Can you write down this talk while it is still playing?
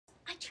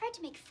tried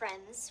to make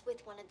friends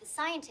with one of the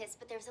scientists,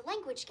 but there's a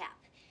language gap.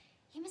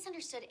 He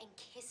misunderstood and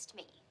kissed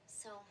me,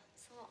 so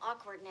it's a little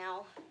awkward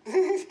now.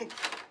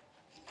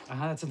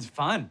 That sounds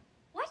fun.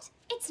 What?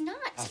 It's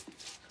not.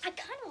 I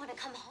kind of want to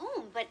come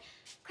home, but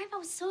Grandpa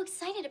was so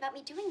excited about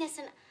me doing this,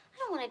 and I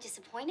don't want to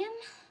disappoint him.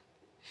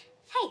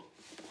 Hey,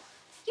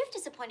 you've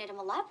disappointed him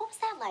a lot. What was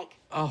that like?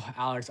 Oh,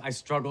 Alex, I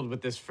struggled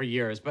with this for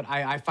years, but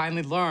I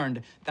finally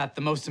learned that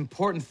the most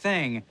important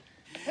thing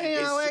Hey,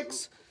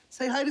 Alex.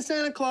 Say hi to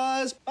Santa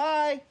Claus.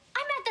 Bye.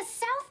 I'm at the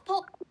South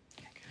Pole.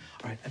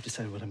 All right, I've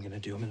decided what I'm going to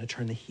do. I'm going to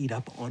turn the heat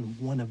up on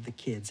one of the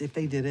kids. If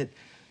they did it,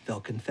 they'll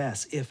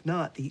confess. If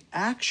not, the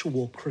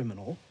actual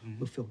criminal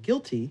will feel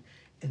guilty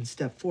and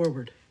step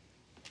forward.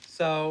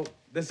 So,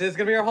 this is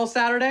gonna be our whole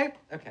Saturday?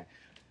 Okay.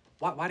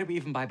 Why did we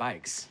even buy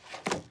bikes?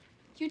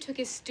 You took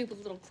his stupid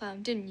little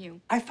clown, didn't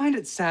you? I find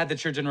it sad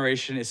that your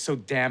generation is so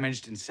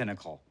damaged and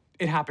cynical.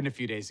 It happened a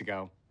few days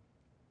ago.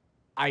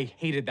 I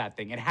hated that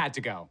thing. It had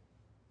to go.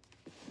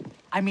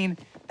 I mean,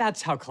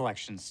 that's how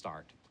collections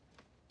start.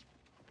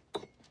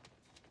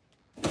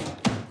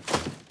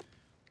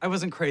 I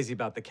wasn't crazy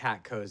about the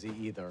cat cozy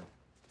either.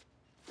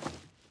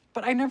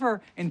 But I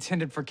never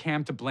intended for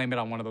Cam to blame it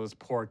on one of those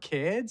poor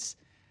kids.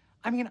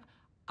 I mean,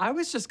 I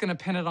was just gonna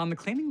pin it on the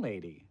cleaning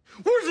lady.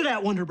 Where's it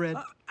at, Wonder Bread?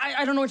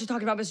 I don't know what you're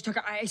talking about, Mr.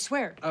 Tucker. I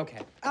swear.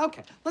 Okay.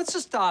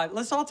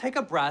 Let's all take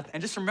a breath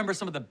and just remember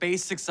some of the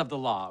basics of the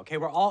law, okay?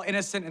 We're all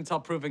innocent until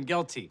proven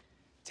guilty.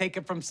 Take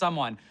it from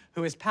someone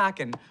who is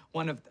packing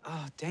one of,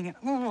 oh, dang it.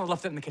 Oh,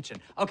 left it in the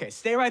kitchen. Okay,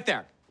 stay right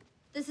there.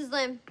 This is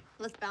Lim.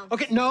 Let's bounce.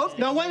 Okay, no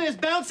one is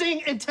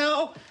bouncing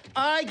until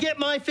I get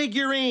my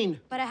figurine.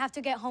 But I have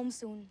to get home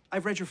soon.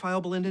 I've read your file,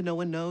 Belinda. No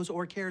one knows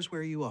or cares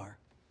where you are.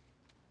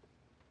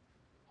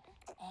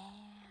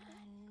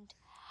 And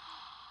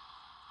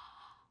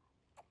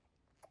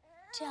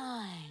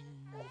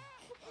done.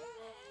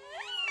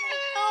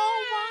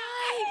 Oh, why?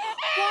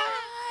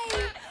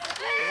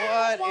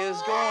 What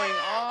is going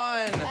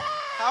on?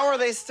 How are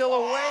they still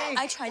awake?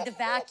 I tried the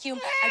vacuum,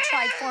 I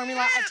tried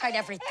formula, I've tried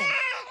everything.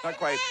 Not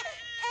quite.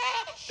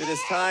 It is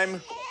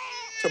time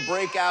to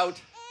break out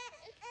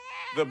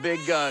the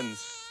big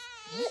guns.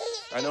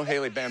 I know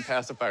Haley banned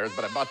pacifiers,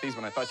 but I bought these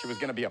when I thought she was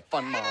gonna be a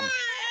fun mom.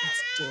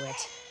 Let's do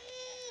it.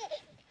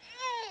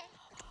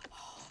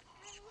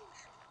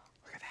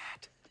 Look at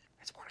that.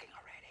 It's working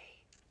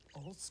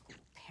already. Old school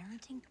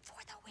parenting for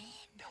the win.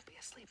 They'll be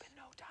asleep in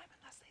no time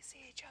unless they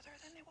see each other.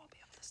 Then they won't be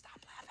able to stop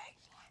laughing.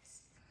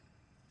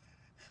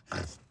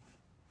 Yes.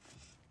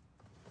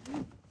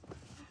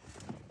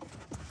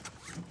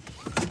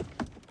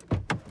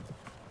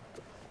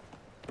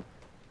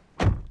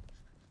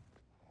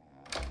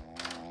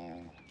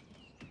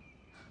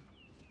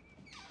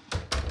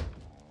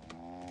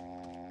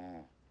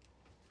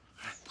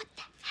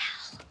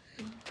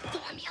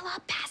 Formula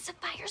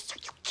pacifiers? Are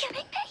you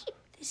kidding me?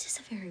 This is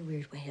a very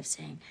weird way of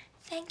saying,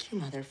 thank you,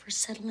 Mother, for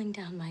settling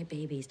down my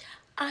babies.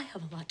 I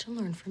have a lot to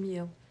learn from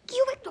you.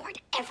 You ignored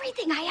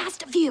everything I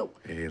asked of you.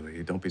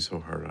 Haley, don't be so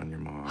hard on your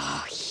mom.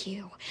 Oh,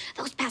 Hugh.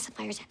 Those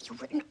pacifiers have you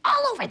written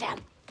all over them.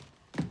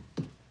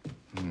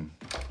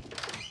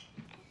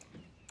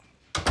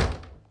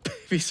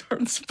 Babies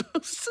aren't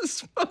supposed to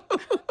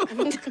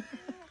smoke.